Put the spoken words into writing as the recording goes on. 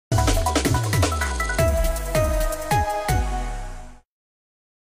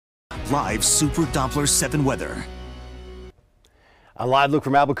live Super Doppler 7 weather. A live look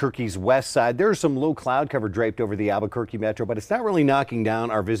from Albuquerque's west side. There's some low cloud cover draped over the Albuquerque metro, but it's not really knocking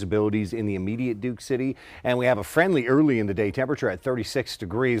down our visibilities in the immediate Duke City. And we have a friendly early in the day temperature at 36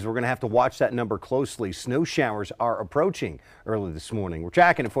 degrees. We're going to have to watch that number closely. Snow showers are approaching early this morning. We're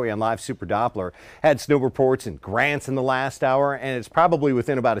tracking it for you on live Super Doppler. Had snow reports in Grants in the last hour, and it's probably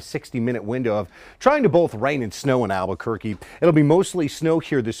within about a 60-minute window of trying to both rain and snow in Albuquerque. It'll be mostly snow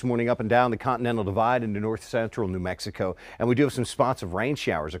here this morning up and down the Continental Divide into north central New Mexico. And we do have some spots of rain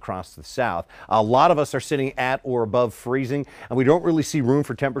showers across the south. A lot of us are sitting at or above freezing, and we don't really see room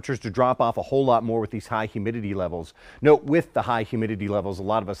for temperatures to drop off a whole lot more with these high humidity levels. Note, with the high humidity levels, a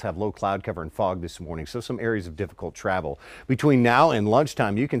lot of us have low cloud cover and fog this morning, so some areas of difficult travel. Between now and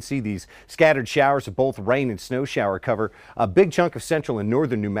lunchtime, you can see these scattered showers of both rain and snow shower cover a big chunk of central and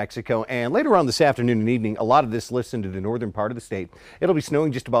northern New Mexico, and later on this afternoon and evening, a lot of this lifts into the northern part of the state. It'll be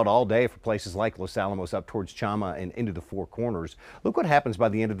snowing just about all day for places like Los Alamos up towards Chama and into the Four Corners. Look what happens by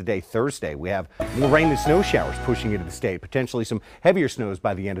the end of the day Thursday. We have more rain and snow showers pushing into the state, potentially some heavier snows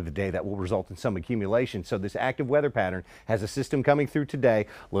by the end of the day that will result in some accumulation. So this active weather pattern has a system coming through today.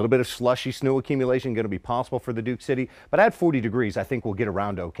 A little bit of slushy snow accumulation going to be possible for the Duke City, but at 40 degrees, I think we'll get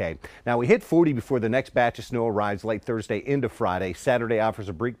around okay. Now, we hit 40 before the next batch of snow arrives late Thursday into Friday. Saturday offers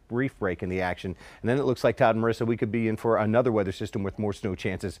a brief break in the action, and then it looks like, Todd and Marissa, we could be in for another weather system with more snow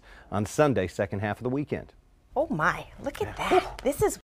chances on Sunday, second half of the weekend. Oh my, look at that. This is